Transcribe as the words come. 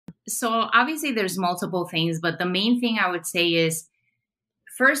So obviously there's multiple things, but the main thing I would say is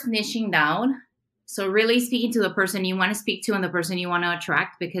first niching down. So really speaking to the person you want to speak to and the person you want to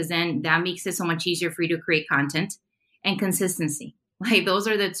attract, because then that makes it so much easier for you to create content, and consistency. Like those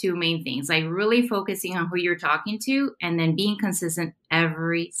are the two main things, like really focusing on who you're talking to and then being consistent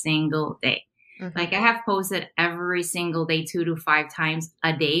every single day. Mm-hmm. Like I have posted every single day, 2 to 5 times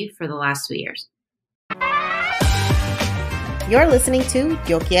a day for the last 2 years. You're listening to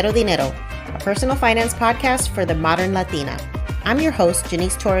Yo Quiero Dinero, a personal finance podcast for the modern Latina. I'm your host,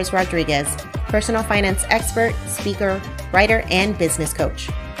 Janice Torres Rodriguez, personal finance expert, speaker, writer, and business coach.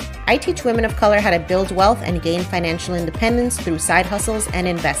 I teach women of color how to build wealth and gain financial independence through side hustles and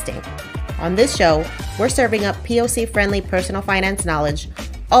investing. On this show, we're serving up POC-friendly personal finance knowledge,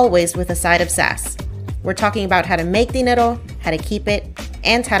 always with a side of sass. We're talking about how to make dinero, how to keep it,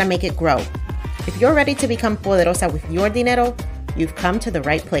 and how to make it grow. If you're ready to become poderosa with your dinero, you've come to the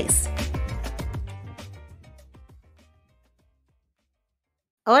right place.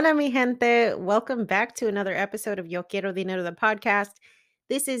 Hola, mi gente. Welcome back to another episode of Yo Quiero Dinero, the podcast.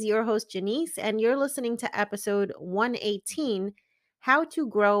 This is your host, Janice, and you're listening to episode 118, How to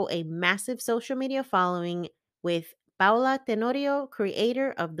Grow a Massive Social Media Following with Paula Tenorio,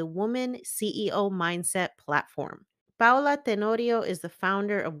 creator of the Woman CEO Mindset platform. Paula Tenorio is the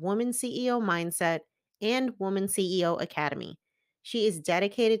founder of Woman CEO Mindset and Woman CEO Academy. She is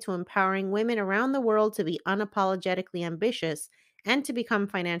dedicated to empowering women around the world to be unapologetically ambitious and to become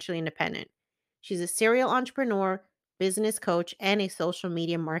financially independent. She's a serial entrepreneur, business coach, and a social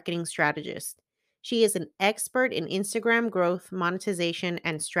media marketing strategist. She is an expert in Instagram growth, monetization,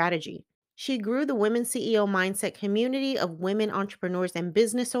 and strategy. She grew the Women CEO Mindset community of women entrepreneurs and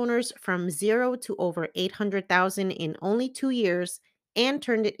business owners from 0 to over 800,000 in only 2 years and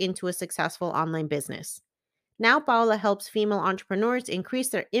turned it into a successful online business. Now, Paula helps female entrepreneurs increase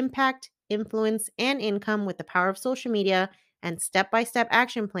their impact, influence, and income with the power of social media and step-by-step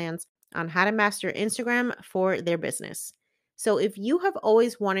action plans on how to master Instagram for their business. So if you have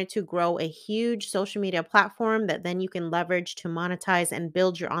always wanted to grow a huge social media platform that then you can leverage to monetize and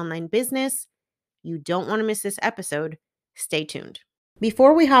build your online business, you don't want to miss this episode. Stay tuned.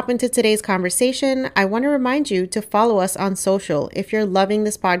 Before we hop into today's conversation, I want to remind you to follow us on social. If you're loving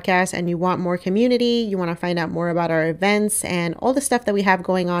this podcast and you want more community, you want to find out more about our events and all the stuff that we have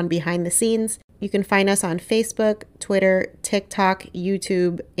going on behind the scenes, you can find us on Facebook, Twitter, TikTok,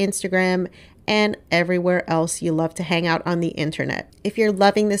 YouTube, Instagram, and everywhere else you love to hang out on the internet. If you're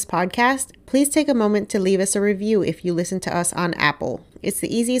loving this podcast, please take a moment to leave us a review if you listen to us on Apple. It's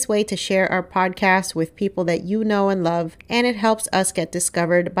the easiest way to share our podcast with people that you know and love, and it helps us get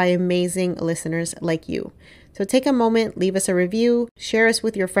discovered by amazing listeners like you. So take a moment, leave us a review, share us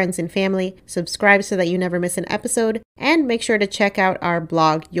with your friends and family, subscribe so that you never miss an episode, and make sure to check out our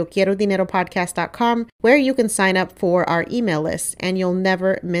blog, yoquierodineropodcast.com, where you can sign up for our email list and you'll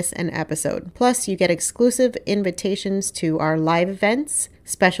never miss an episode. Plus, you get exclusive invitations to our live events,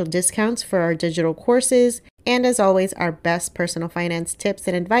 special discounts for our digital courses, and as always, our best personal finance tips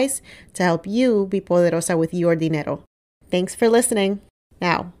and advice to help you be poderosa with your dinero. Thanks for listening.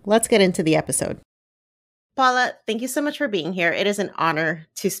 Now, let's get into the episode. Paula, thank you so much for being here. It is an honor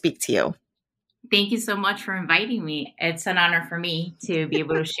to speak to you. Thank you so much for inviting me. It's an honor for me to be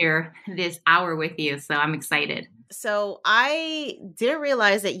able to share this hour with you. So I'm excited. So I didn't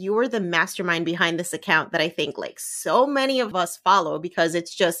realize that you were the mastermind behind this account that I think like so many of us follow because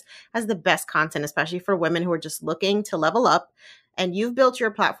it's just has the best content, especially for women who are just looking to level up. And you've built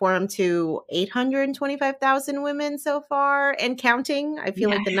your platform to 825,000 women so far and counting. I feel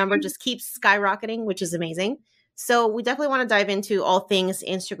like the number just keeps skyrocketing, which is amazing. So we definitely want to dive into all things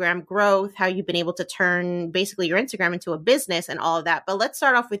Instagram growth, how you've been able to turn basically your Instagram into a business and all of that. But let's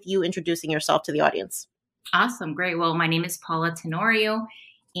start off with you introducing yourself to the audience. Awesome. Great. Well, my name is Paula Tenorio,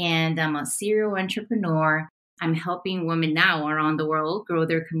 and I'm a serial entrepreneur. I'm helping women now around the world grow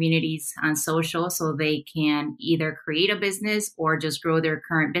their communities on social so they can either create a business or just grow their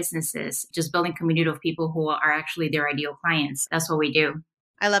current businesses, just building a community of people who are actually their ideal clients. That's what we do.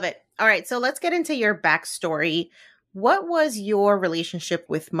 I love it. All right. So let's get into your backstory. What was your relationship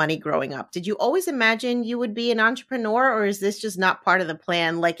with money growing up? Did you always imagine you would be an entrepreneur, or is this just not part of the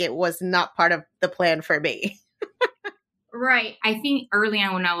plan like it was not part of the plan for me? Right. I think early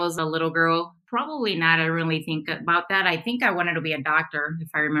on when I was a little girl, probably not. I really think about that. I think I wanted to be a doctor, if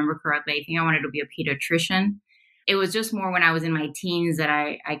I remember correctly. I think I wanted to be a pediatrician. It was just more when I was in my teens that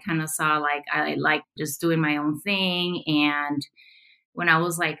I kind of saw like I like just doing my own thing. And when I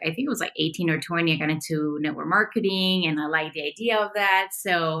was like, I think it was like 18 or 20, I got into network marketing and I liked the idea of that.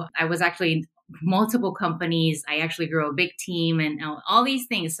 So I was actually multiple companies. I actually grew a big team and all these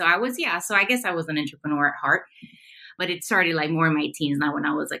things. So so I guess I was an entrepreneur at heart, but it started like more in my teens, not when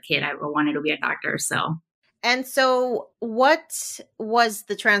I was a kid. I wanted to be a doctor. So And so, what was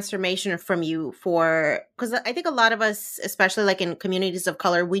the transformation from you for? Because I think a lot of us, especially like in communities of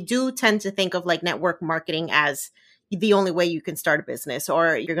color, we do tend to think of like network marketing as the only way you can start a business,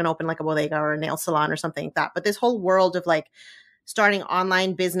 or you're going to open like a bodega or a nail salon or something like that. But this whole world of like starting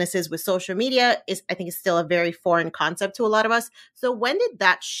online businesses with social media is, I think, is still a very foreign concept to a lot of us. So, when did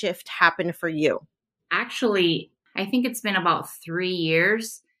that shift happen for you? actually, I think it's been about 3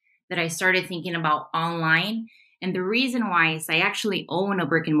 years that I started thinking about online. And the reason why is I actually own a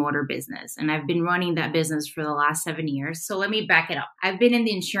brick and mortar business and I've been running that business for the last 7 years. So let me back it up. I've been in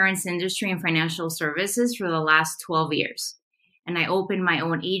the insurance industry and financial services for the last 12 years. And I opened my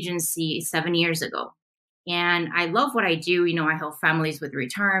own agency 7 years ago. And I love what I do. I help families with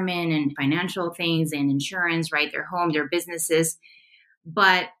retirement and financial things and insurance, right? Their home, their businesses.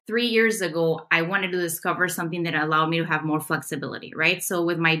 But 3 years ago, I wanted to discover something that allowed me to have more flexibility, right? So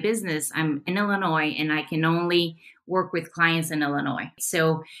with my business, I'm in Illinois and I can only work with clients in Illinois.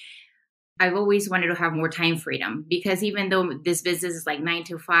 So I've always wanted to have more time freedom because even though this business is like 9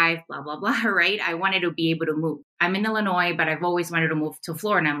 to 5, blah, blah, blah, right? I wanted to be able to move. I'm in Illinois, but I've always wanted to move to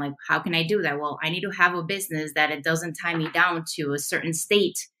Florida. And I'm like, how can I do that? Well, I need to have a business that it doesn't tie me down to a certain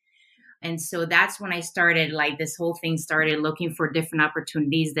state. And so that's when I started, like this whole thing started looking for different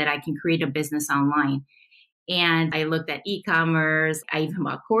opportunities that I can create a business online. And I looked at e-commerce. I even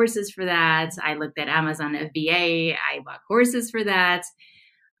bought courses for that. I looked at Amazon FBA. I bought courses for that.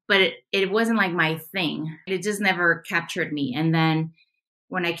 But it wasn't like my thing. It just never captured me. And then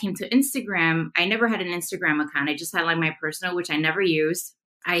when I came to Instagram, I never had an Instagram account. I just had like my personal, which I never used.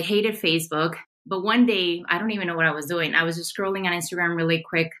 I hated Facebook. But one day, I don't even know what I was doing. I was just scrolling on Instagram really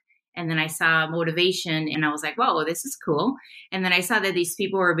quick. And then I saw motivation and I was like, whoa, this is cool. And then I saw that these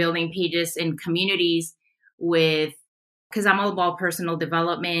people were building pages in communities because I'm all about personal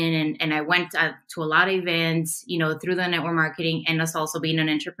development. And I went to a lot of events, through the network marketing and us also being an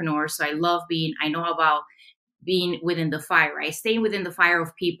entrepreneur. So I know about being within the fire, right? Staying within the fire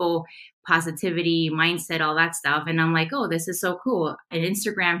of people, positivity, mindset, all that stuff. And I'm like, oh, this is so cool. And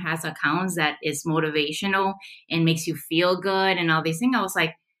Instagram has accounts that is motivational and makes you feel good and all these things. I was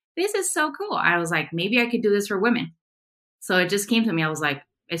like, this is so cool. I was like, maybe I could do this for women. So it just came to me. I was like,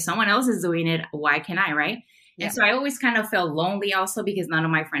 if someone else is doing it, why can't I, right? Yeah. And so I always kind of felt lonely also because none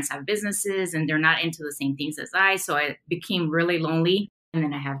of my friends have businesses and they're not into the same things as I. So I became really lonely. And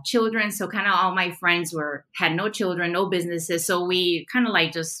then I have children. So kind of all my friends had no children, no businesses. So we kind of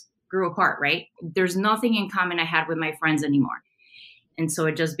like just grew apart, right? There's nothing in common I had with my friends anymore. And so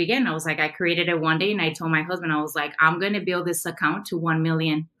it just began. I was like, I created it one day and I told my husband, I was like, I'm going to build this account to 1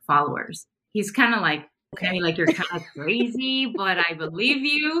 million followers. He's kind of like, okay, like you're kind of crazy, but I believe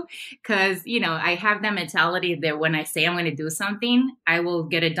you because, I have that mentality that when I say I'm going to do something, I will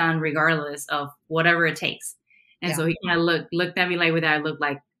get it done regardless of whatever it takes. And so he kind of looked at me like with that. I looked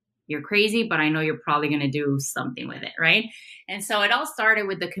like, you're crazy, but I know you're probably going to do something with it, right? And so it all started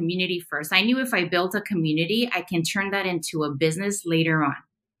with the community first. I knew if I built a community, I can turn that into a business later on.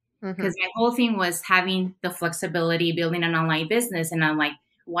 Because my whole thing was having the flexibility, building an online business. And I'm like,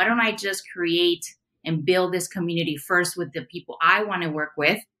 why don't I just create and build this community first with the people I want to work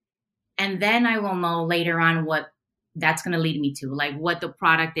with? And then I will know later on what that's going to lead me to, like what the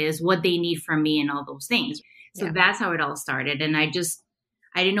product is, what they need from me and all those things. So that's how it all started. And I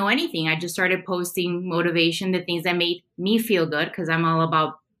didn't know anything. I just started posting motivation, the things that made me feel good because I'm all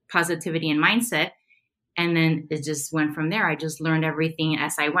about positivity and mindset. And then it just went from there. I just learned everything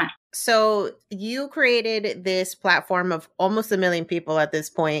as I went. So you created this platform of almost 1 million people at this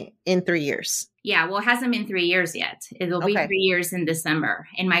point in 3 years. Yeah, well, it hasn't been 3 years yet. It'll be 3 years in December.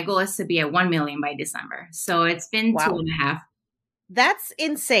 And my goal is to be at 1 million by December. So it's been 2.5. That's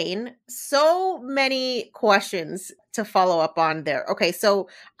insane. So many questions to follow up on there. Okay, so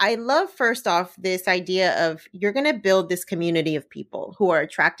I love first off this idea of you're going to build this community of people who are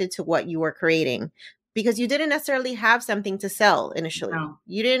attracted to what you are creating because you didn't necessarily have something to sell initially. No.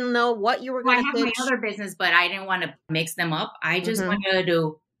 You didn't know what you were going to pitch. I have my other business, but I didn't want to mix them up. I just wanted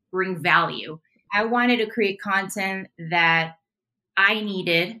to bring value. I wanted to create content that I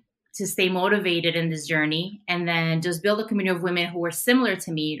needed to stay motivated in this journey and then just build a community of women who are similar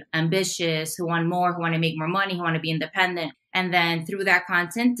to me, ambitious, who want more, who want to make more money, who want to be independent. And then through that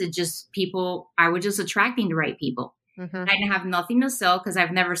content to just people, I was just attracting the right people. I didn't have nothing to sell because I've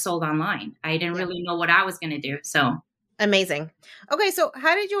never sold online. I didn't really know what I was going to do. So Amazing. Okay, so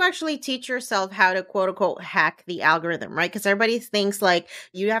how did you actually teach yourself how to quote unquote hack the algorithm, right? Because everybody thinks like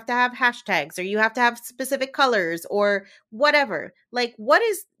you have to have hashtags or you have to have specific colors or whatever. Like, what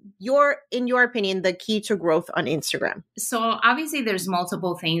is in your opinion, the key to growth on Instagram? So obviously there's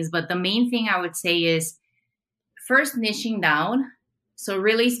multiple things, but the main thing I would say is first niching down. So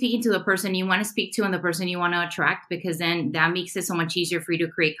really speaking to the person you want to speak to and the person you want to attract, because then that makes it so much easier for you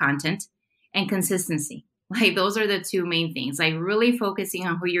to create content, and consistency. Like those are the two main things, like really focusing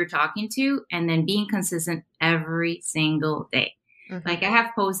on who you're talking to and then being consistent every single day. Mhm. Like I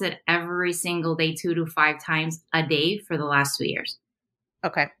have posted every single day, 2 to 5 times a day for the last 2 years.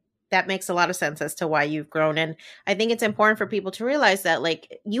 Okay. That makes a lot of sense as to why you've grown. And I think it's important for people to realize that,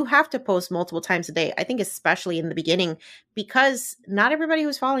 like, you have to post multiple times a day. I think, especially in the beginning, because not everybody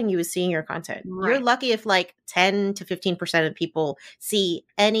who's following you is seeing your content. You're Right. lucky if like 10 to 15% of people see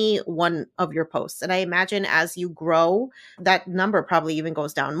any one of your posts. And I imagine as you grow, that number probably even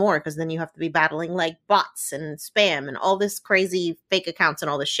goes down more because then you have to be battling like bots and spam and all this crazy fake accounts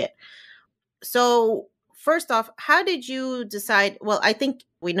and all this shit. So, first off, how did you decide? Well, I think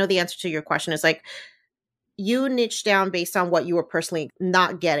we know the answer to your question is like you niche down based on what you were personally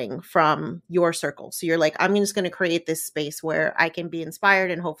not getting from your circle. So you're like, I'm just going to create this space where I can be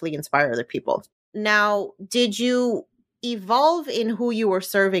inspired and hopefully inspire other people. Now, did you evolve in who you were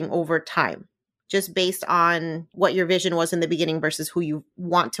serving over time, just based on what your vision was in the beginning versus who you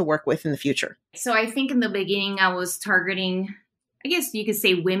want to work with in the future? So I think in the beginning, I was targeting, I guess you could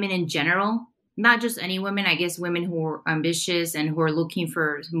say women in general, not just any women, I guess women who are ambitious and who are looking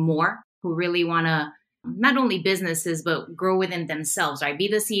for more, who really want to not only businesses, but grow within themselves, right? Be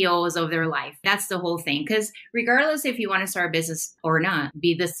the CEOs of their life. That's the whole thing. Because regardless if you want to start a business or not,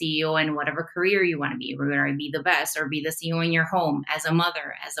 be the CEO in whatever career you want to be, whether it be the best or be the CEO in your home as a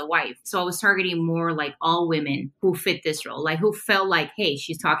mother, as a wife. So I was targeting more like all women who fit this role, like who felt like, hey,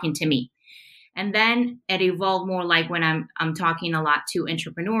 she's talking to me. And then it evolved more like when I'm talking a lot to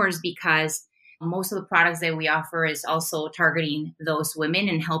entrepreneurs, because most of the products that we offer is also targeting those women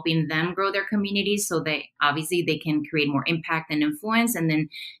and helping them grow their communities so that obviously they can create more impact and influence, and then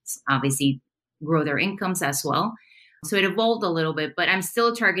obviously grow their incomes as well. So it evolved a little bit, but I'm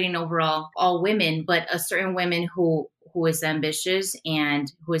still targeting overall all women, but a certain women who is ambitious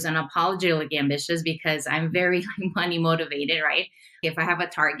and who is unapologetically ambitious, because I'm very money motivated, right? If I have a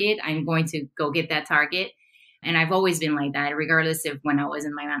target, I'm going to go get that target. And I've always been like that, regardless of when I was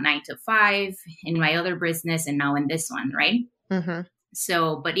in my 9 to 5, in my other business, and now in this one, right? Mm-hmm.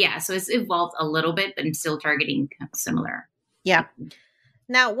 So, but yeah, so it's evolved a little bit, but I'm still targeting similar. Yeah.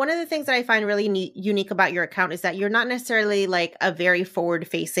 Now, one of the things that I find really unique about your account is that you're not necessarily like a very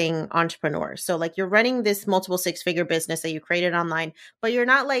forward-facing entrepreneur. So like you're running this multiple six-figure business that you created online, but you're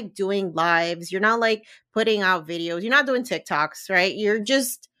not like doing lives. You're not like putting out videos. You're not doing TikToks, right? You're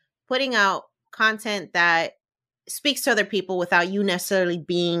just putting out content that speaks to other people without you necessarily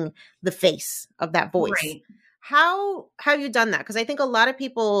being the face of that voice. Right. How have you done that? Because I think a lot of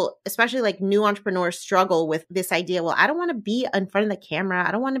people, especially like new entrepreneurs, struggle with this idea. Well, I don't want to be in front of the camera.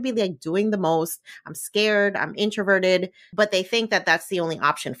 I don't want to be like doing the most. I'm scared. I'm introverted. But they think that that's the only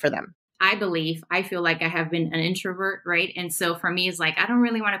option for them. I feel like I have been an introvert, right? And so for me, it's like, I don't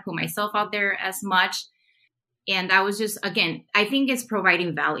really want to put myself out there as much. And I was just, again, I think it's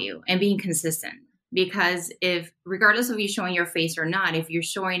providing value and being consistent. Because if, regardless of you showing your face or not, if you're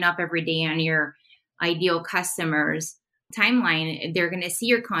showing up every day on your ideal customers timeline, they're going to see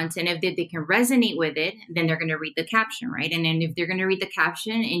your content. If they can resonate with it, then they're going to read the caption, right? And then if they're going to read the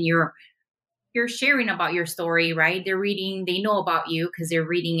caption and you're sharing about your story, right? They're reading, they know about you because they're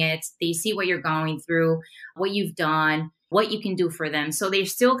reading it. They see what you're going through, what you've done, what you can do for them. So they're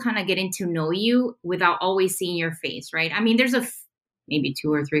still kind of getting to know you without always seeing your face, right? I mean, there's maybe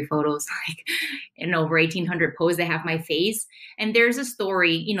 2 or 3 photos, like in over 1,800 posts that have my face. And there's a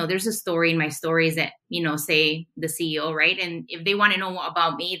story, there's a story in my stories that, say the CEO, right? And if they want to know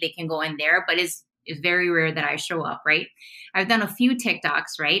about me, they can go in there, but it's very rare that I show up, right? I've done a few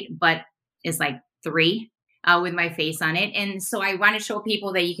TikToks, right? But it's like 3 with my face on it. And so I want to show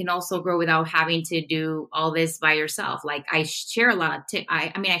people that you can also grow without having to do all this by yourself. Like I share a lot of,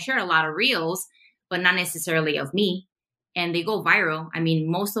 I share a lot of reels, but not necessarily of me. And they go viral. I mean,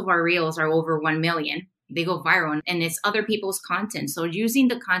 most of our reels are over 1 million. They go viral, and it's other people's content. So using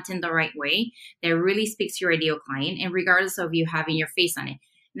the content the right way that really speaks to your ideal client, and regardless of you having your face on it.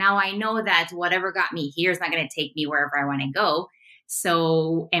 Now, I know that whatever got me here is not going to take me wherever I want to go.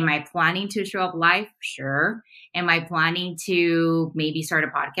 So am I planning to show up live? Sure. Am I planning to maybe start a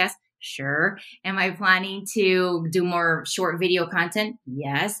podcast? Sure. Am I planning to do more short video content?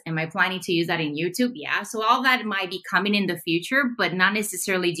 Yes. Am I planning to use that in YouTube? Yeah. So all that might be coming in the future, but not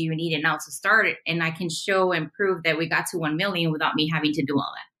necessarily do you need it now to start it. And I can show and prove that we got to 1 million without me having to do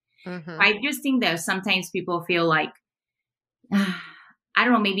all that. Mm-hmm. I just think that sometimes people feel like, I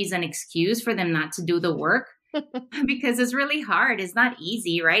don't know, maybe it's an excuse for them not to do the work because it's really hard. It's not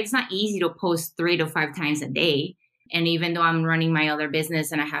easy, right? It's not easy to post 3 to 5 times a day. And even though I'm running my other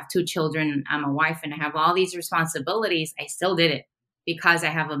business and I have 2 children, I'm a wife and I have all these responsibilities, I still did it because I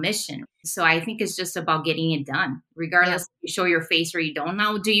have a mission. So I think it's just about getting it done, regardless if you show your face or you don't.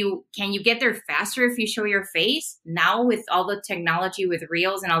 Now, can you get there faster if you show your face? Now with all the technology with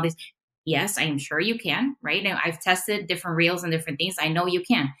reels and all this, yes, I am sure you can, right? And I've tested different reels and different things. I know you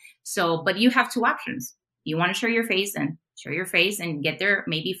can. So, but you have 2 options. You want to show your face, and show your face and get there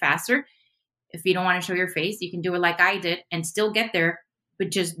maybe faster. If you don't want to show your face, you can do it like I did and still get there,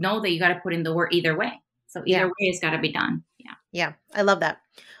 but just know that you got to put in the work either way. So either way, it's got to be done. Yeah. Yeah. I love that.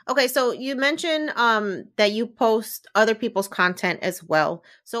 Okay. So you mentioned that you post other people's content as well.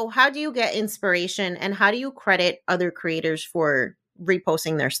 So how do you get inspiration and how do you credit other creators for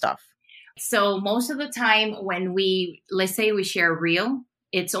reposting their stuff? So most of the time when let's say we share a reel,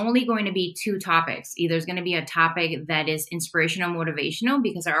 it's only going to be 2 topics. Either it's going to be a topic that is inspirational, motivational,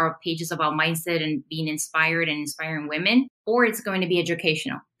 because our page is about mindset and being inspired and inspiring women, or it's going to be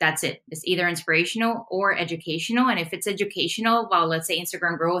educational. That's it. It's either inspirational or educational. And if it's educational, well, let's say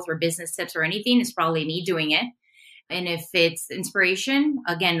Instagram growth or business tips or anything, it's probably me doing it. And if it's inspiration,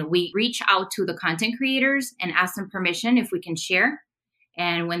 again, we reach out to the content creators and ask them permission if we can share.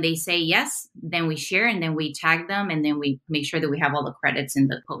 And when they say yes, then we share and then we tag them and then we make sure that we have all the credits in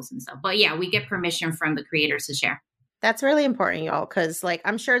the post and stuff. But yeah, we get permission from the creators to share. That's really important, y'all, because like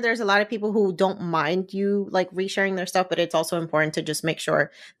I'm sure there's a lot of people who don't mind you like resharing their stuff, but it's also important to just make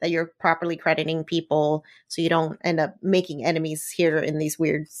sure that you're properly crediting people so you don't end up making enemies here in these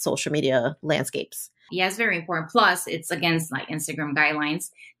weird social media landscapes. Yeah, it's very important. Plus, it's against like Instagram guidelines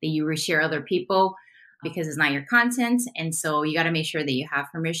that you reshare other people, because it's not your content. And so you got to make sure that you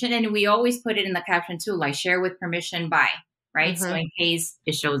have permission. And we always put it in the caption too, like share with permission by, right? Mm-hmm. So in case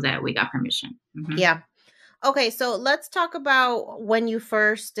it shows that we got permission. Mm-hmm. Yeah. Okay. So let's talk about when you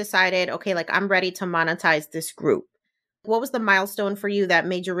first decided, okay, like I'm ready to monetize this group. What was the milestone for you that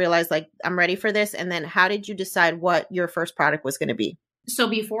made you realize like, I'm ready for this? And then how did you decide what your first product was going to be? So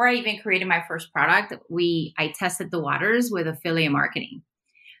before I even created my first product, I tested the waters with affiliate marketing.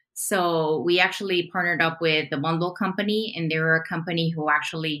 So we actually partnered up with the Bundle company, and they were a company who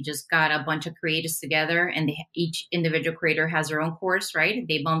actually just got a bunch of creators together, and each individual creator has their own course, right?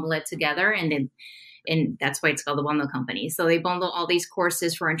 They bundle it together, and that's why it's called the Bundle company. So they bundle all these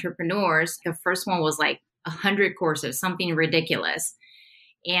courses for entrepreneurs. The first one was like 100 courses, something ridiculous.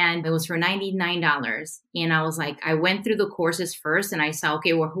 And it was for $99. And I was like, I went through the courses first and I saw,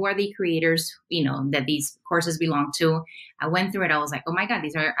 okay, well, who are the creators, that these courses belong to? I went through it. I was like, oh my God,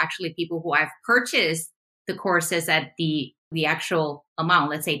 these are actually people who I've purchased the courses at the actual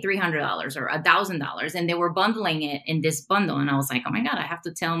amount, let's say $300 or $1,000. And they were bundling it in this bundle. And I was like, oh my God, I have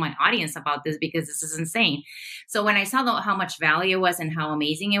to tell my audience about this because this is insane. So when I saw how much value it was and how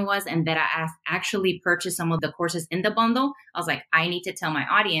amazing it was, and that I actually purchased some of the courses in the bundle, I was like, I need to tell my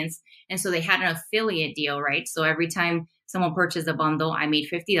audience. And so they had an affiliate deal, right? So every time someone purchased a bundle, I made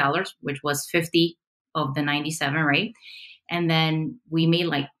 $50, which was 50 of the 97, right? And then we made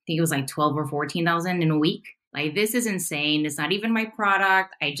I think it was like 12 or 14,000 in a week. Like, this is insane. It's not even my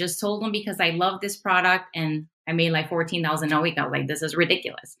product. I just told them because I love this product and I made like 14,000 a week. I was like, this is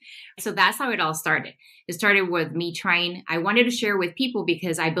ridiculous. So that's how it all started. It started with me I wanted to share with people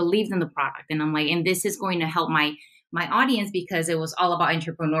because I believed in the product. And I'm like, and this is going to help my audience because it was all about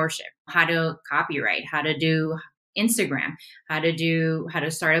entrepreneurship, how to copyright, how to do Instagram, how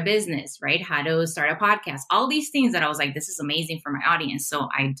to start a business, right? How to start a podcast, all these things that I was like, this is amazing for my audience. So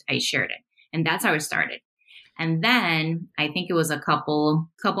I shared it. And that's how it started. And then I think it was a couple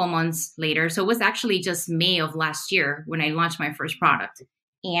months later. So it was actually just May of last year when I launched my first product.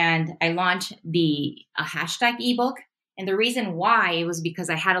 And I launched a hashtag ebook. And the reason why it was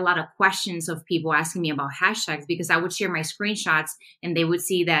because I had a lot of questions of people asking me about hashtags, because I would share my screenshots and they would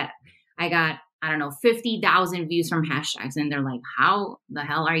see that I got, 50,000 views from hashtags. And they're like, how the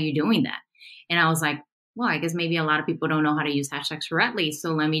hell are you doing that? And I was like, well, I guess maybe a lot of people don't know how to use hashtags correctly.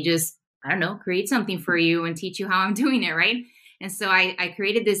 So let me just create something for you and teach you how I'm doing it, right? And so I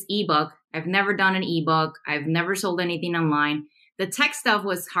created this ebook. I've never done an ebook. I've never sold anything online. The tech stuff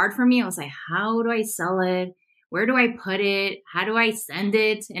was hard for me. I was like, how do I sell it? Where do I put it? How do I send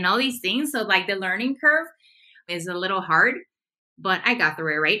it? And all these things. So the learning curve is a little hard, but I got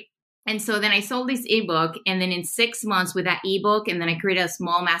through it, right? And so then I sold this ebook, and then in 6 months with that ebook, and then I created a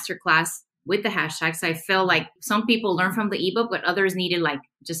small masterclass with the hashtags. So I feel like some people learn from the ebook, but others needed like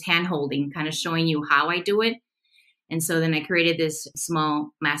just hand holding, kind of showing you how I do it. And so then I created this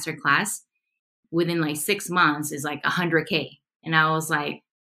small masterclass. Within like 6 months is like 100K. And I was like,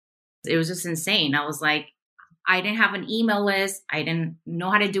 it was just insane. I was like, I didn't have an email list. I didn't know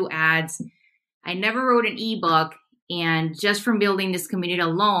how to do ads. I never wrote an ebook. And just from building this community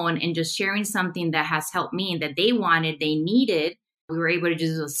alone and just sharing something that has helped me and that they wanted, they needed, we were able to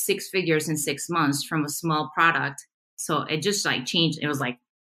do those 6 figures in 6 months from a small product. So it just like changed. It was like,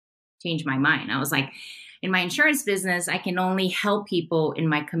 changed my mind. I was like, in my insurance business, I can only help people in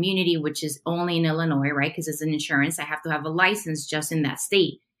my community, which is only in Illinois, right? Because it's an insurance. I have to have a license just in that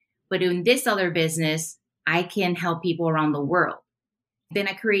state. But in this other business, I can help people around the world. Then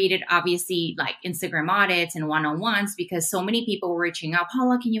I created, obviously, like Instagram audits and one-on-ones because so many people were reaching out.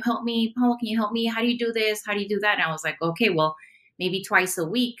 Paula, can you help me? Paula, can you help me? How do you do this? How do you do that? And I was like, okay, well, maybe twice a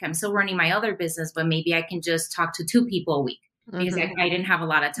week. I'm still running my other business, but maybe I can just talk to 2 people a week because I didn't have a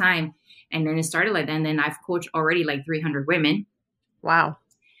lot of time. And then it started like that. And then I've coached already like 300 women. Wow.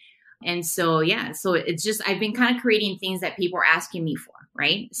 And so, yeah, so it's just, I've been kind of creating things that people are asking me for,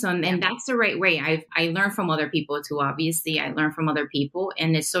 right? So, and that's the right way. I learned from other people too, obviously. I learned from other people.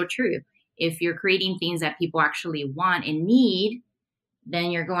 And it's so true. If you're creating things that people actually want and need,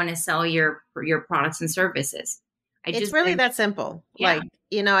 then you're going to sell your products and services. It's really that simple. Yeah.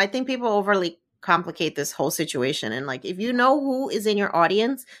 Like, I think people overly complicate this whole situation. And like, if you know who is in your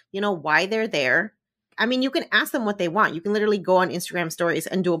audience, you know why they're there. I mean, you can ask them what they want. You can literally go on Instagram stories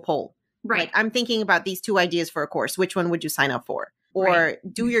and do a poll. Right. Like, I'm thinking about these 2 ideas for a course. Which one would you sign up for? Or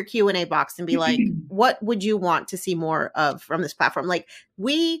do your Q&A box and be like, what would you want to see more of from this platform? Like,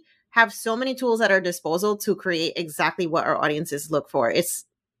 we have so many tools at our disposal to create exactly what our audiences look for. It's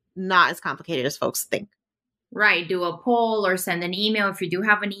not as complicated as folks think. Right. Do a poll or send an email if you do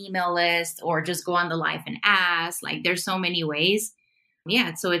have an email list, or just go on the live and ask. Like, there's so many ways.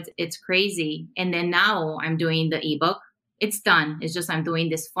 Yeah. So it's crazy. And then now I'm doing the ebook. It's done. It's just, I'm doing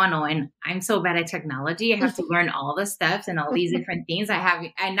this funnel, and I'm so bad at technology. I have to learn all the steps and all these different things.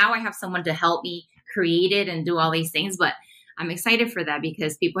 And now I have someone to help me create it and do all these things, but I'm excited for that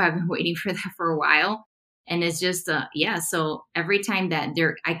because people have been waiting for that for a while. And it's just, so every time that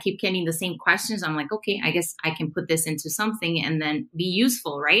I keep getting the same questions, I'm like, okay, I guess I can put this into something and then be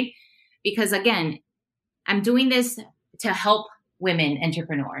useful, right? Because again, I'm doing this to help women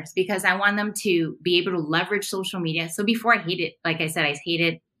entrepreneurs because I want them to be able to leverage social media. So before, I hated, like I said, I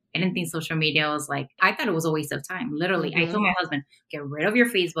didn't think social media was like, I thought it was a waste of time. Literally, I told my husband, get rid of your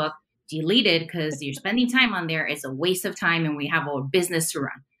Facebook, delete it because you're spending time on there. It's a waste of time and we have a business to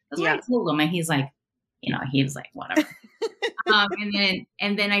run. That's what I told him. And he's like, he was like, whatever.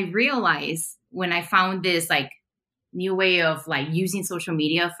 and then I realized when I found this like new way of like using social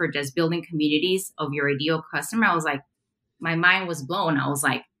media for just building communities of your ideal customer, I was like, my mind was blown. I was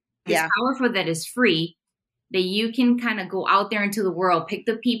like, it's powerful that is free, that you can kind of go out there into the world, pick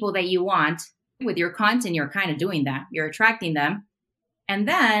the people that you want with your content. You're kind of doing that. You're attracting them. And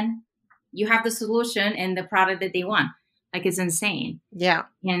then you have the solution and the product that they want. Like, it's insane. Yeah.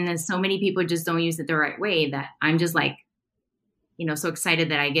 And so many people just don't use it the right way that I'm just like, so excited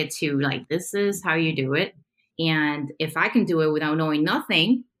that I get to like, this is how you do it. And if I can do it without knowing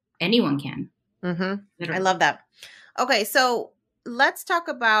nothing, anyone can. I love that. Okay. So let's talk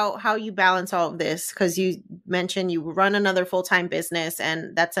about how you balance all of this. Because you mentioned you run another full-time business,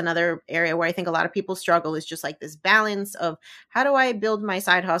 and that's another area where I think a lot of people struggle, is just like this balance of how do I build my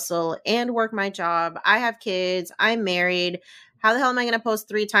side hustle and work my job? I have kids. I'm married. How the hell am I going to post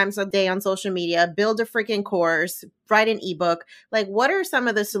 3 times a day on social media, build a freaking course, write an ebook? Like, what are some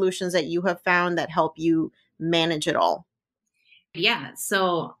of the solutions that you have found that help you manage it all? Yeah.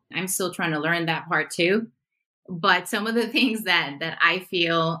 So I'm still trying to learn that part too. But some of the things that I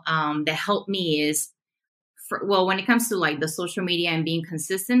feel that help me is, when it comes to like the social media and being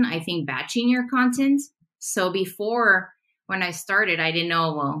consistent, I think batching your content. So before, when I started, I didn't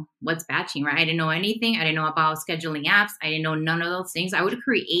know, well, what's batching, right? I didn't know anything. I didn't know about scheduling apps. I didn't know none of those things. I would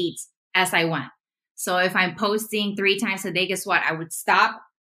create as I went. So if I'm posting 3 times a day, guess what? I would stop,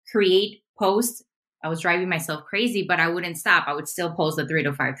 create, post. I was driving myself crazy, but I wouldn't stop. I would still post the 3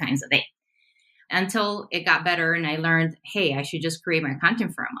 to 5 times a day until it got better. And I learned, hey, I should just create my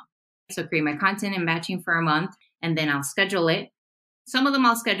content for a month. So create my content and batching for a month, and then I'll schedule it. Some of them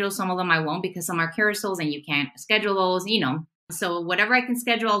I'll schedule, some of them I won't, because some are carousels and you can't schedule those, So whatever I can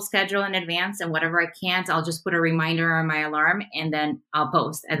schedule, I'll schedule in advance. And whatever I can't, I'll just put a reminder on my alarm and then I'll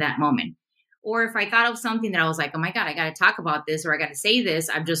post at that moment. Or if I thought of something that I was like, oh my God, I got to talk about this or I got to say this,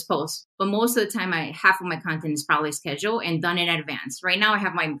 I just post. But most of the time, half of my content is probably scheduled and done in advance. Right now, I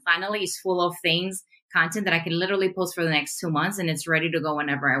have my Finally is full of things, content that I can literally post for the next 2 months, and it's ready to go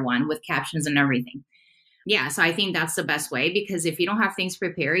whenever I want with captions and everything. Yeah, so I think that's the best way, because if you don't have things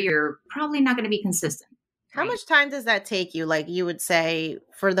prepared, you're probably not going to be consistent. How much time does that take you? Like you would say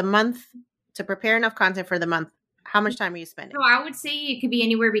for the month to prepare enough content for the month, how much time are you spending? So I would say it could be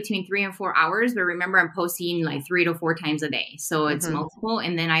anywhere between 3 and 4 hours, but remember I'm posting like 3 to 4 times a day. So it's multiple.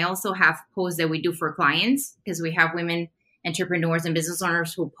 And then I also have posts that we do for clients, because we have women entrepreneurs and business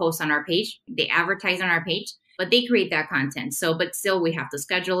owners who post on our page. They advertise on our page, but they create that content. So, but still we have to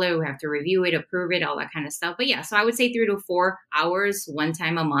schedule it. We have to review it, approve it, all that kind of stuff. But yeah, so I would say 3 to 4 hours, one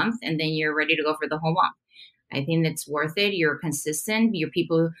time a month, and then you're ready to go for the whole month. I think it's worth it. You're consistent. Your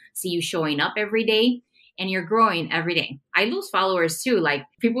people see you showing up every day, and you're growing every day. I lose followers too. Like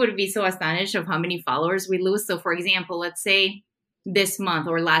people would be so astonished of how many followers we lose. So for example, let's say this month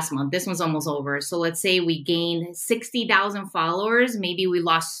or last month, this one's almost over. So let's say we gained 60,000 followers. Maybe we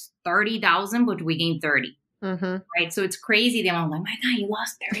lost 30,000, but we gained 30. Right. So it's crazy. Then I'm like, my God, you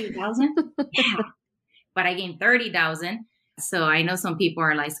lost 30,000? Yeah. But I gained 30,000. So I know some people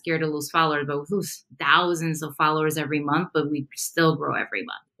are like scared to lose followers, but we lose thousands of followers every month, but we still grow every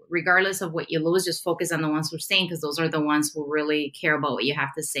month. Regardless of what you lose, just focus on the ones who are staying, because those are the ones who really care about what you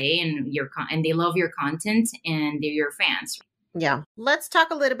have to say, and and they love your content, and they're your fans. Yeah. Let's talk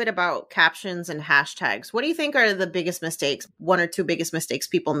a little bit about captions and hashtags. What do you think are the biggest mistakes, 1 or 2 biggest mistakes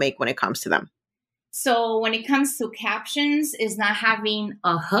people make when it comes to them? So when it comes to captions, is not having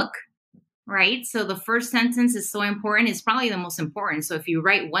a hook, right? So the first sentence is so important. It's probably the most important. So if you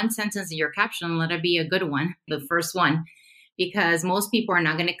write one sentence in your caption, let it be a good one, the first one, because most people are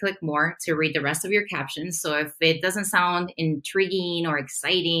not going to click more to read the rest of your captions. So if it doesn't sound intriguing or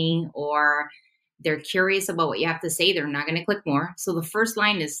exciting, or they're curious about what you have to say, they're not going to click more. So the first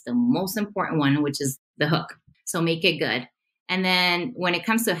line is the most important one, which is the hook. So make it good. And then when it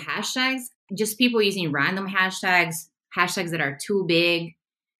comes to hashtags, just people using random hashtags that are too big,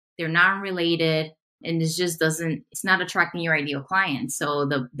 they're not related, and it's not attracting your ideal client. So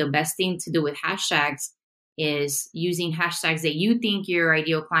the best thing to do with hashtags is using hashtags that you think your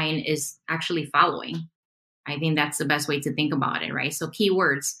ideal client is actually following. I think that's the best way to think about it, right? So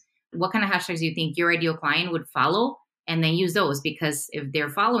keywords, what kind of hashtags do you think your ideal client would follow? And then use those, because if they're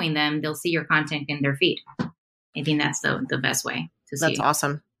following them, they'll see your content in their feed. I think that's the best way to see. That's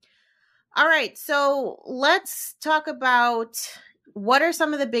awesome. All right. So let's talk about what are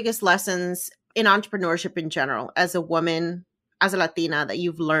some of the biggest lessons in entrepreneurship in general as a woman, as a Latina, that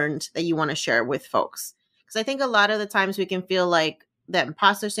you've learned that you want to share with folks? Because I think a lot of the times we can feel like that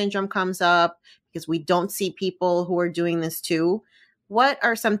imposter syndrome comes up because we don't see people who are doing this too. What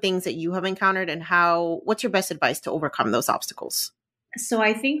are some things that you have encountered, and what's your best advice to overcome those obstacles? So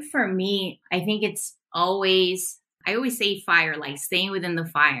I think for me, I always say fire, like staying within the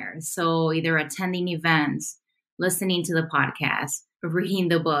fire. So either attending events, listening to the podcast, reading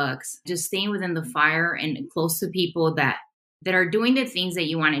the books, just staying within the fire and close to people that are doing the things that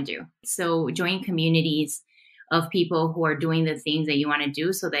you want to do. So join communities of people who are doing the things that you want to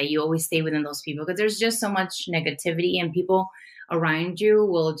do, so that you always stay within those people, because there's just so much negativity, and people around you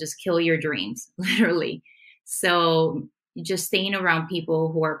will just kill your dreams, literally. So just staying around people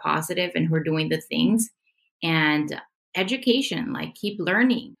who are positive and who are doing the things. And education, like keep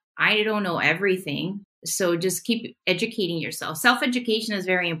learning. I don't know everything, so just keep educating yourself. Self-education is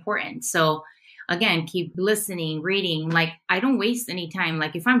very important. So again, keep listening, reading. Like I don't waste any time.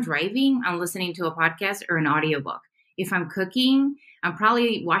 Like if I'm driving, I'm listening to a podcast or an audiobook. If I'm cooking, I'm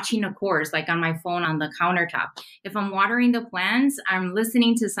probably watching a course, like on my phone on the countertop. If I'm watering the plants, I'm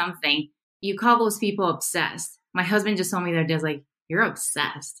listening to something. You call those people obsessed. My husband just told me that, just like, you're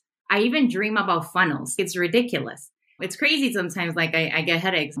obsessed. I even dream about funnels. It's ridiculous. It's crazy sometimes. Like I get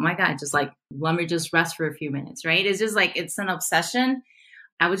headaches. Oh my God, just like, let me just rest for a few minutes, right? It's just like, it's an obsession.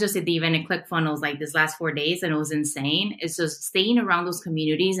 I was just at the event at ClickFunnels like this last 4 days, and it was insane. It's just staying around those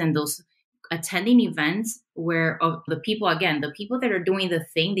communities and those attending events where the people that are doing the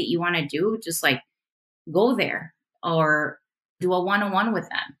thing that you want to do, just like go there or do a one-on-one with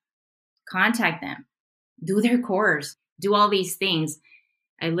them, contact them, do their course, do all these things.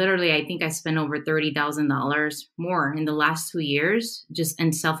 I think I spent over $30,000 more in the last 2 years just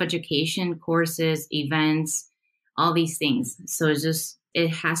in self-education, courses, events, all these things. So it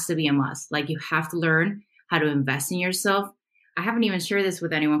has to be a must. Like you have to learn how to invest in yourself. I haven't even shared this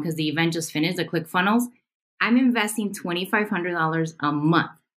with anyone because the event just finished, the ClickFunnels. I'm investing $2,500 a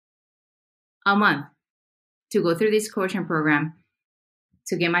month to go through this coaching program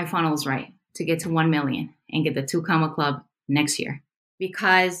to get my funnels right. to get to 1 million and get the 2 Comma Club next year.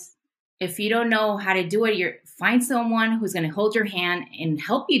 Because if you don't know how to do it, find someone who's going to hold your hand and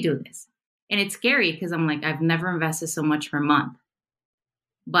help you do this. And it's scary because I'm like, I've never invested so much per month.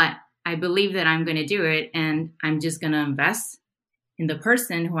 But I believe that I'm going to do it, and I'm just going to invest in the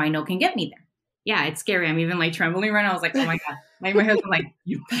person who I know can get me there. Yeah, it's scary. I'm even like trembling right now. I was like, oh my God. Like my husband's like,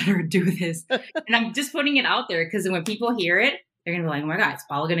 you better do this. And I'm just putting it out there because when people hear it, they're going to be like, oh my God, is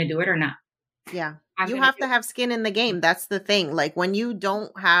Paula going to do it or not? Yeah. You have to have skin in the game. That's the thing. Like when you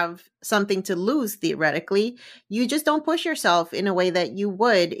don't have something to lose, theoretically, you just don't push yourself in a way that you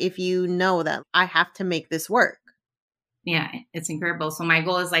would if you know that I have to make this work. Yeah, it's incredible. So my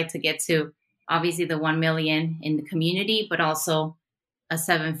goal is like to get to obviously the 1 million in the community, but also a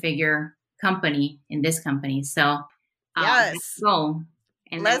 7-figure company in this company. So yes, let's go.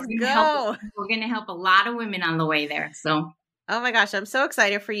 And let's go. We're going to help a lot of women on the way there. So oh my gosh, I'm so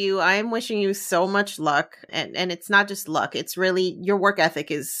excited for you. I'm wishing you so much luck. And it's not just luck. It's really, your work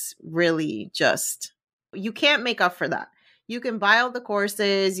ethic is really just, you can't make up for that. You can buy all the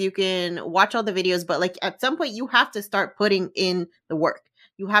courses, you can watch all the videos, but like at some point you have to start putting in the work.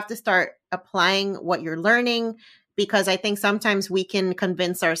 You have to start applying what you're learning, because I think sometimes we can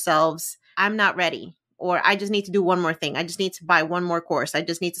convince ourselves, I'm not ready, or I just need to do one more thing. I just need to buy one more course. I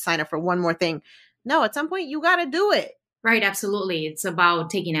just need to sign up for one more thing. No, at some point you got to do it. Right. Absolutely. It's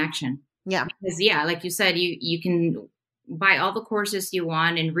about taking action. Yeah. Because like you said, you can buy all the courses you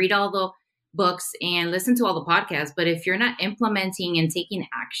want and read all the books and listen to all the podcasts. But if you're not implementing and taking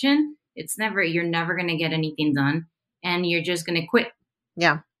action, you're never going to get anything done, and you're just going to quit.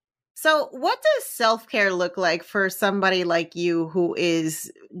 Yeah. So what does self-care look like for somebody like you who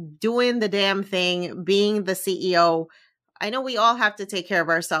is doing the damn thing, being the CEO? I know we all have to take care of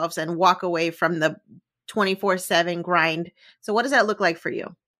ourselves and walk away from the 24/7 grind. So what does that look like for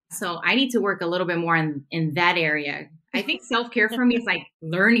you? So I need to work a little bit more in that area. I think self-care for me is like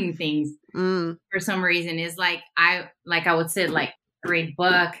learning things for some reason. Is like I would sit like read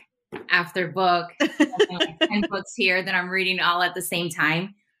book after book, like 10 books here that I'm reading all at the same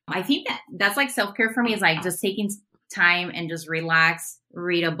time. I think that's like self-care for me, is like just taking time and just relax,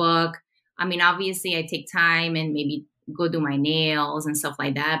 read a book. I mean, obviously I take time and maybe go do my nails and stuff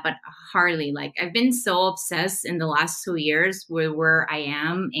like that, but hardly. Like I've been so obsessed in the last 2 years with where I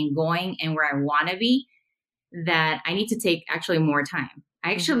am and going and where I want to be, that I need to take actually more time.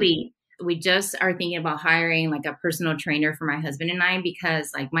 We just are thinking about hiring like a personal trainer for my husband and I,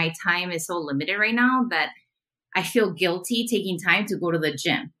 because like my time is so limited right now that I feel guilty taking time to go to the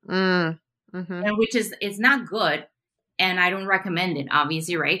gym, and which is, it's not good. And I don't recommend it,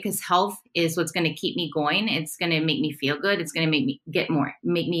 obviously, right? Because health is what's going to keep me going. It's going to make me feel good. It's going to make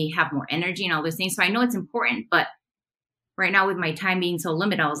me have more energy and all those things. So I know it's important, but right now with my time being so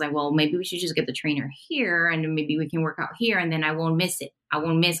limited, I was like, well, maybe we should just get the trainer here, and maybe we can work out here, and then I won't miss it. I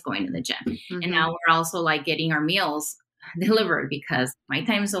won't miss going to the gym. And now we're also like getting our meals delivered, because my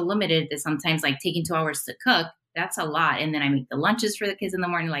time is so limited that sometimes like taking 2 hours to cook, that's a lot. And then I make the lunches for the kids in the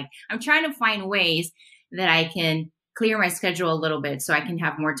morning. Like I'm trying to find ways that I can clear my schedule a little bit so I can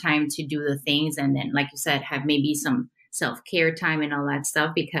have more time to do the things. And then, like you said, have maybe some self-care time and all that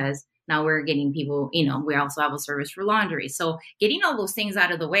stuff, because now we're getting people, we also have a service for laundry. So getting all those things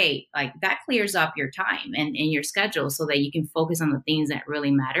out of the way, like that clears up your time and your schedule so that you can focus on the things that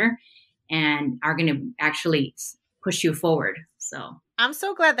really matter and are going to actually push you forward. So I'm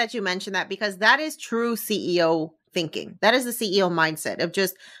so glad that you mentioned that, because that is true CEO thinking. That is the CEO mindset of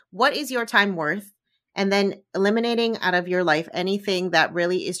just, what is your time worth? And then eliminating out of your life anything that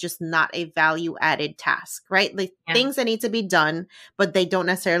really is just not a value added task, right? Like things that need to be done, but they don't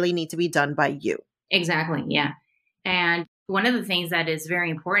necessarily need to be done by you. Exactly. Yeah. And one of the things that is very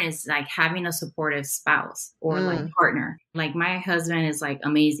important is like having a supportive spouse or like partner. Like my husband is like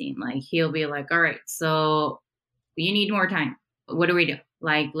amazing. Like he'll be like, all right, so you need more time. What do we do?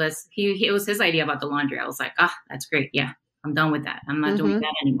 Like, it was his idea about the laundry. I was like, that's great. Yeah, I'm done with that. I'm not doing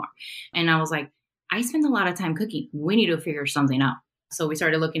that anymore. And I was like, I spend a lot of time cooking. We need to figure something out. So we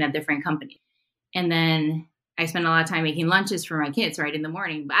started looking at different companies. And then I spent a lot of time making lunches for my kids, right, in the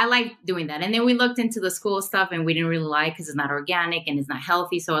morning. But I like doing that. And then we looked into the school stuff and we didn't really like, because it's not organic and it's not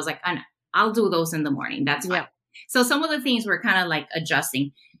healthy. So I was like, I'll do those in the morning. That's fine. So some of the things were kind of like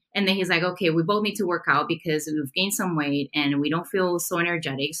adjusting. And then he's like, okay, we both need to work out because we've gained some weight and we don't feel so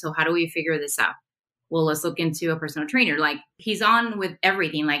energetic. So how do we figure this out? Well, let's look into a personal trainer. Like he's on with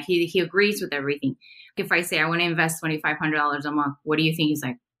everything. Like he agrees with everything. If I say I want to invest $2,500 a month, what do you think? He's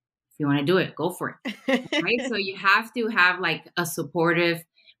like, if you want to do it, go for it. Right. So you have to have like a supportive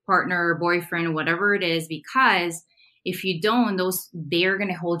partner, boyfriend, whatever it is, because if you don't, they're going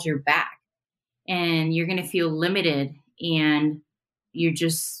to hold you back. and you're going to feel limited and you're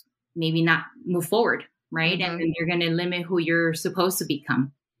just maybe not move forward, right? And then you're going to limit who you're supposed to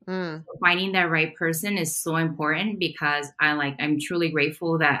become. So finding that right person is so important because I'm truly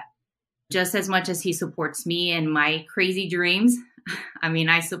grateful that just as much as he supports me and my crazy dreams, I mean,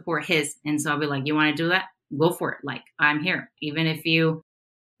 I support his. And so I'll be like, you want to do that? Go for it. Like, I'm here. Even if you,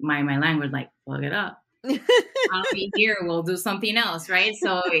 my language, like, plug it up. I'll be here. We'll do something else, right?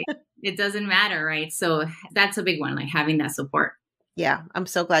 So it doesn't matter, right? So that's a big one, like having that support. Yeah, I'm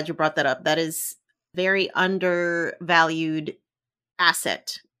so glad you brought that up. That is very undervalued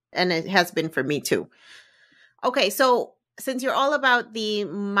asset. And it has been for me too. Okay, so since you're all about the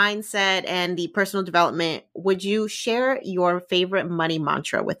mindset and the personal development, would you share your favorite money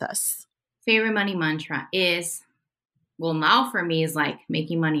mantra with us? Favorite money mantra is, well, now for me is like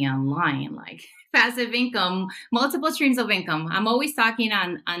making money online, like passive income, multiple streams of income. I'm always talking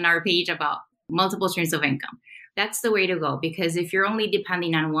on our page about multiple streams of income. That's the way to go, because if you're only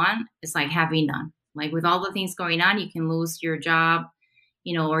depending on one, it's like having none. Like with all the things going on, you can lose your job,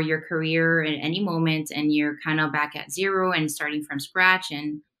 or your career at any moment, and you're kind of back at zero and starting from scratch.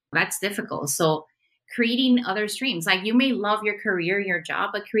 And that's difficult. So creating other streams, like you may love your career, your job,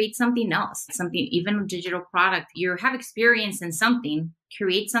 but create something else, something, even a digital product. You have experience in something,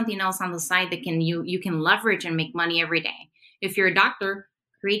 create something else on the side that you can leverage and make money every day. If you're a doctor,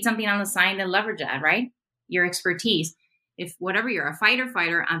 create something on the side and leverage that, right? Your expertise. If whatever you're a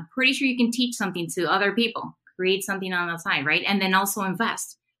fighter, I'm pretty sure you can teach something to other people. Create something on the side, right? And then also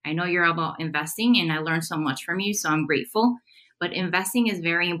invest. I know you're about investing and I learned so much from you, so I'm grateful. But investing is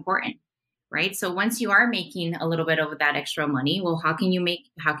very important, right? So once you are making a little bit of that extra money, well, how can you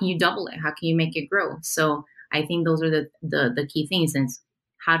double it? How can you make it grow? So I think those are the key things. And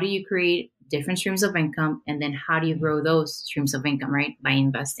how do you create different streams of income? And then how do you grow those streams of income, right? By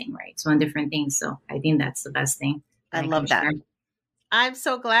investing, right? So on different things. So I think that's the best thing. I love that. Share. I'm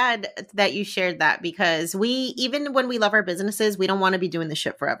so glad that you shared that, because even when we love our businesses, we don't want to be doing this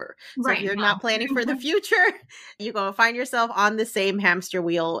shit forever. So if you're not planning for the future, you're going to find yourself on the same hamster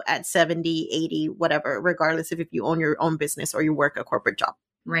wheel at 70, 80, whatever, regardless of if you own your own business or you work a corporate job.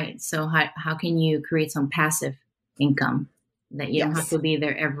 Right. So how can you create some passive income that you don't have to be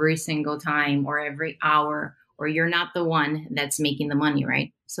there every single time or every hour, or you're not the one that's making the money,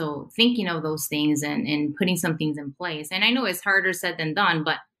 right? So thinking of those things and putting some things in place. And I know it's harder said than done,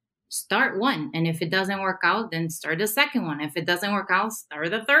 but start one. And if it doesn't work out, then start the second one. If it doesn't work out, start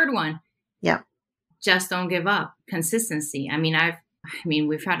the third one. Yeah. Just don't give up. Consistency. I mean,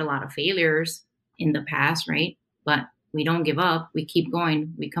 we've had a lot of failures in the past, right? But we don't give up. We keep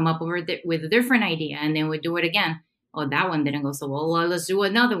going. We come up with a different idea and then we do it again. Oh, that one didn't go so well. Well, let's do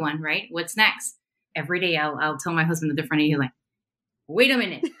another one, right? What's next? Every day I'll tell my husband a different idea. He's like, wait a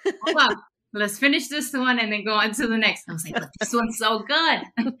minute. Hold on. Let's finish this one and then go on to the next. I was like, but this one's so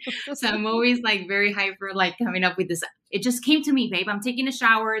good. So I'm always like very hyper, like coming up with this. It just came to me, babe. I'm taking a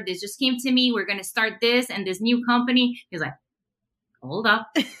shower. This just came to me. We're going to start this and this new company. He's like, hold up.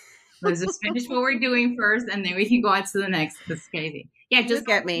 Let's just finish what we're doing first and then we can go on to the next. That's crazy. Yeah, just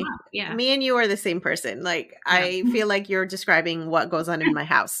get me. Yeah. Me and you are the same person. Like, yeah. I feel like you're describing what goes on in my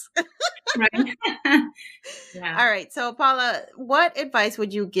house. Right. Yeah. All right. So, Paula, what advice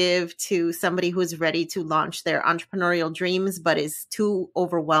would you give to somebody who's ready to launch their entrepreneurial dreams, but is too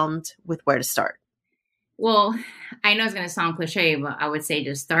overwhelmed with where to start? Well, I know it's going to sound cliche, but I would say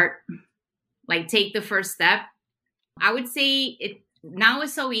just start. Like, take the first step. I would say now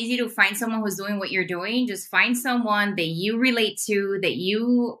it's so easy to find someone who's doing what you're doing. Just find someone that you relate to, that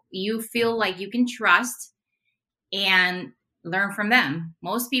you feel like you can trust, and learn from them.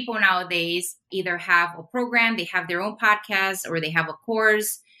 Most people nowadays either have a program, they have their own podcast, or they have a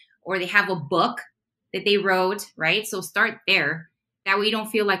course, or they have a book that they wrote, right? So start there. That way you don't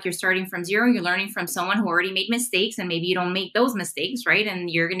feel like you're starting from zero. You're learning from someone who already made mistakes, and maybe you don't make those mistakes, right? And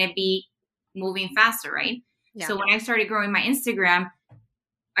you're going to be moving faster, right? Yeah. So when I started growing my Instagram,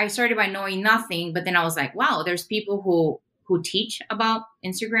 I started by knowing nothing, but then I was like, wow, there's people who teach about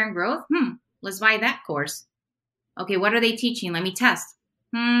Instagram growth. Let's buy that course. Okay, what are they teaching? Let me test.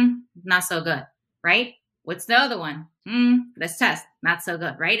 Not so good, right? What's the other one? Let's test. Not so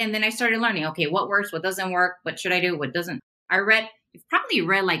good, right? And then I started learning, okay, what works, what doesn't work, what should I do, what doesn't. You've probably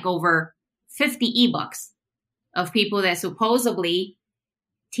read like over 50 ebooks of people that supposedly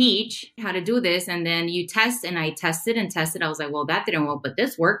teach how to do this, and then you test, and I tested. I was like, well, that didn't work, but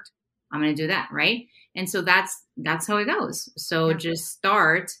this worked. I'm going to do that, right? And so that's how it goes. So just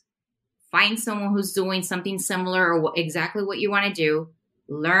start. Find someone who's doing something similar or exactly what you want to do.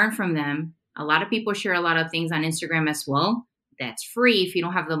 Learn from them. A lot of people share a lot of things on Instagram as well. That's free if you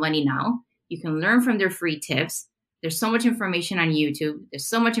don't have the money now. You can learn from their free tips. There's so much information on YouTube. There's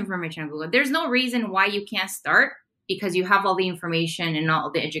so much information on Google. There's no reason why you can't start because you have all the information and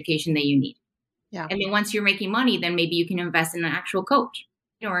all the education that you need. Yeah. And then once you're making money, then maybe you can invest in an actual coach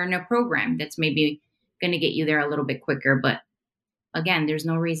or in a program that's maybe going to get you there a little bit quicker. But again, there's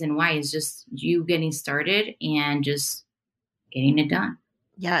no reason why. It's just you getting started and just getting it done.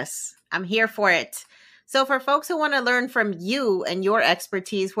 Yes, I'm here for it. So for folks who want to learn from you and your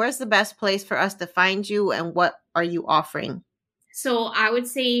expertise, where's the best place for us to find you and what are you offering? So I would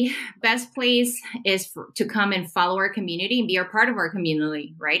say best place is to come and follow our community and be a part of our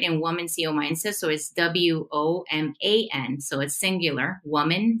community, right? And Woman CEO Mindset. So it's WOMAN. So it's singular,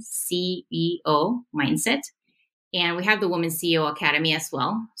 Woman CEO Mindset. And we have the Woman CEO Academy as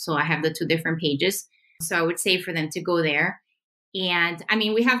well. So I have the 2 different pages. So I would say for them to go there. And I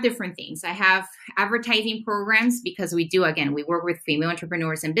mean, we have different things. I have advertising programs because we work with female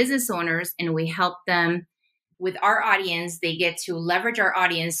entrepreneurs and business owners, and we help them with our audience. They get to leverage our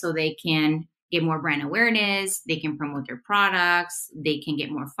audience so they can get more brand awareness. They can promote their products. They can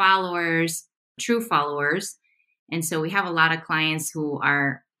get more followers, true followers. And so we have a lot of clients who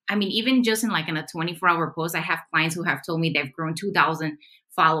are, I mean, even just in a 24-hour post, I have clients who have told me they've grown 2,000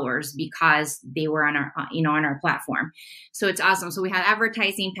 followers because they were on our, on our platform. So it's awesome. So we have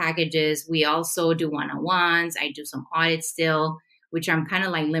advertising packages. We also do one-on-ones. I do some audits still, which I'm kind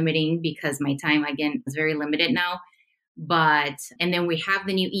of limiting because my time, again, is very limited now. And then we have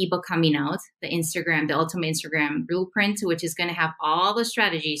the new ebook coming out, the Ultimate Instagram Blueprint, which is going to have all the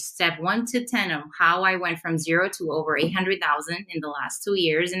strategies, step 1 to 10 of how I went from 0 to over 800,000 in the last 2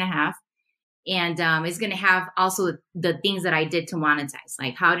 years and a half. And it's going to have also the things that I did to monetize.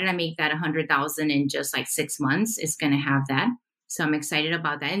 Like, how did I make that 100,000 in just 6 months? It's going to have that. So I'm excited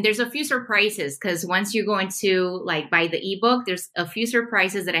about that. And there's a few surprises because once you go into buy the ebook, there's a few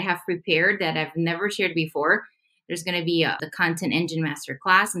surprises that I have prepared that I've never shared before. There's going to be the Content Engine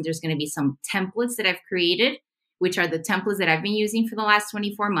Masterclass, and there's going to be some templates that I've created, which are the templates that I've been using for the last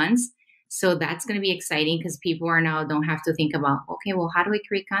 24 months. So that's going to be exciting because people don't have to think about, okay, well, how do I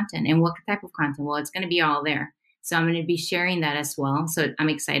create content and what type of content? Well, it's going to be all there. So I'm going to be sharing that as well. So I'm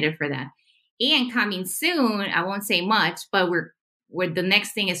excited for that. And coming soon, I won't say much, but the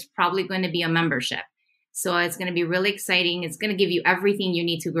next thing is probably going to be a membership. So it's going to be really exciting. It's going to give you everything you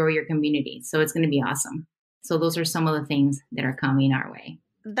need to grow your community. So it's going to be awesome. So those are some of the things that are coming our way.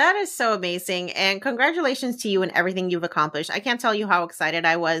 That is so amazing. And congratulations to you and everything you've accomplished. I can't tell you how excited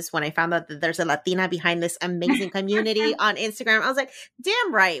I was when I found out that there's a Latina behind this amazing community on Instagram. I was like,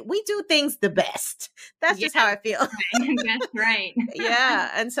 damn right. We do things the best. That's just how I feel. That's right. Yeah.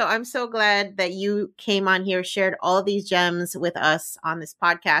 And so I'm so glad that you came on here, shared all these gems with us on this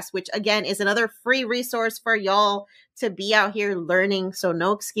podcast, which again is another free resource for y'all to be out here learning. So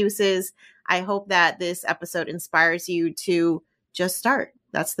no excuses. I hope that this episode inspires you to just start.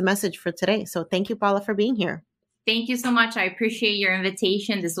 That's the message for today. So thank you, Paula, for being here. Thank you so much. I appreciate your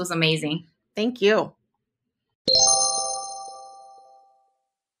invitation. This was amazing. Thank you.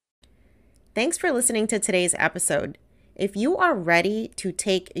 Thanks for listening to today's episode. If you are ready to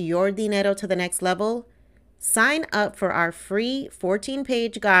take your dinero to the next level, sign up for our free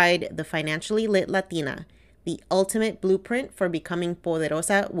 14-page guide, The Financially Lit Latina, the ultimate blueprint for becoming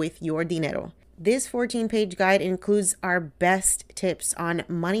poderosa with your dinero. This 14-page guide includes our best tips on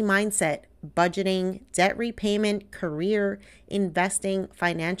money mindset, budgeting, debt repayment, career, investing,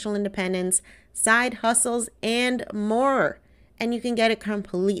 financial independence, side hustles, and more. And you can get it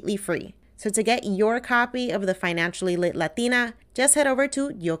completely free. So to get your copy of the Financially Lit Latina, just head over to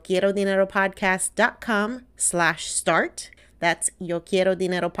YoQuieroDineroPodcast.com/start. That's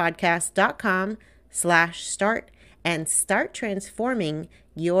YoQuieroDineroPodcast.com/start. And start transforming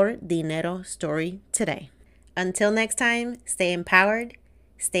your dinero story today. Until next time, stay empowered,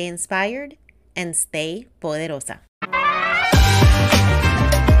 stay inspired, and stay poderosa.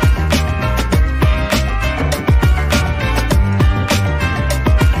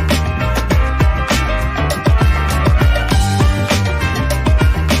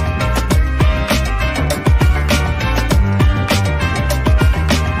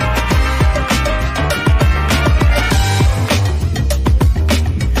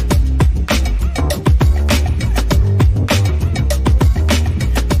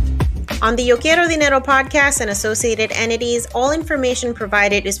 On the Yo Quiero Dinero podcast and associated entities, all information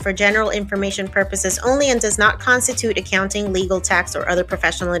provided is for general information purposes only and does not constitute accounting, legal, tax, or other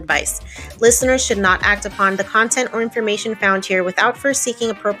professional advice. Listeners should not act upon the content or information found here without first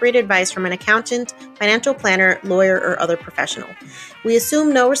seeking appropriate advice from an accountant, financial planner, lawyer, or other professional. We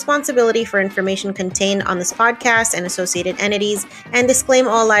assume no responsibility for information contained on this podcast and associated entities and disclaim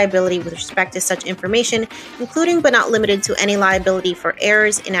all liability with respect to such information, including but not limited to any liability for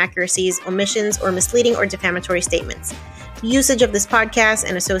errors, inaccuracies, omissions, or misleading or defamatory statements. Usage of this podcast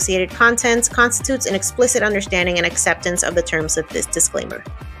and associated contents constitutes an explicit understanding and acceptance of the terms of this disclaimer.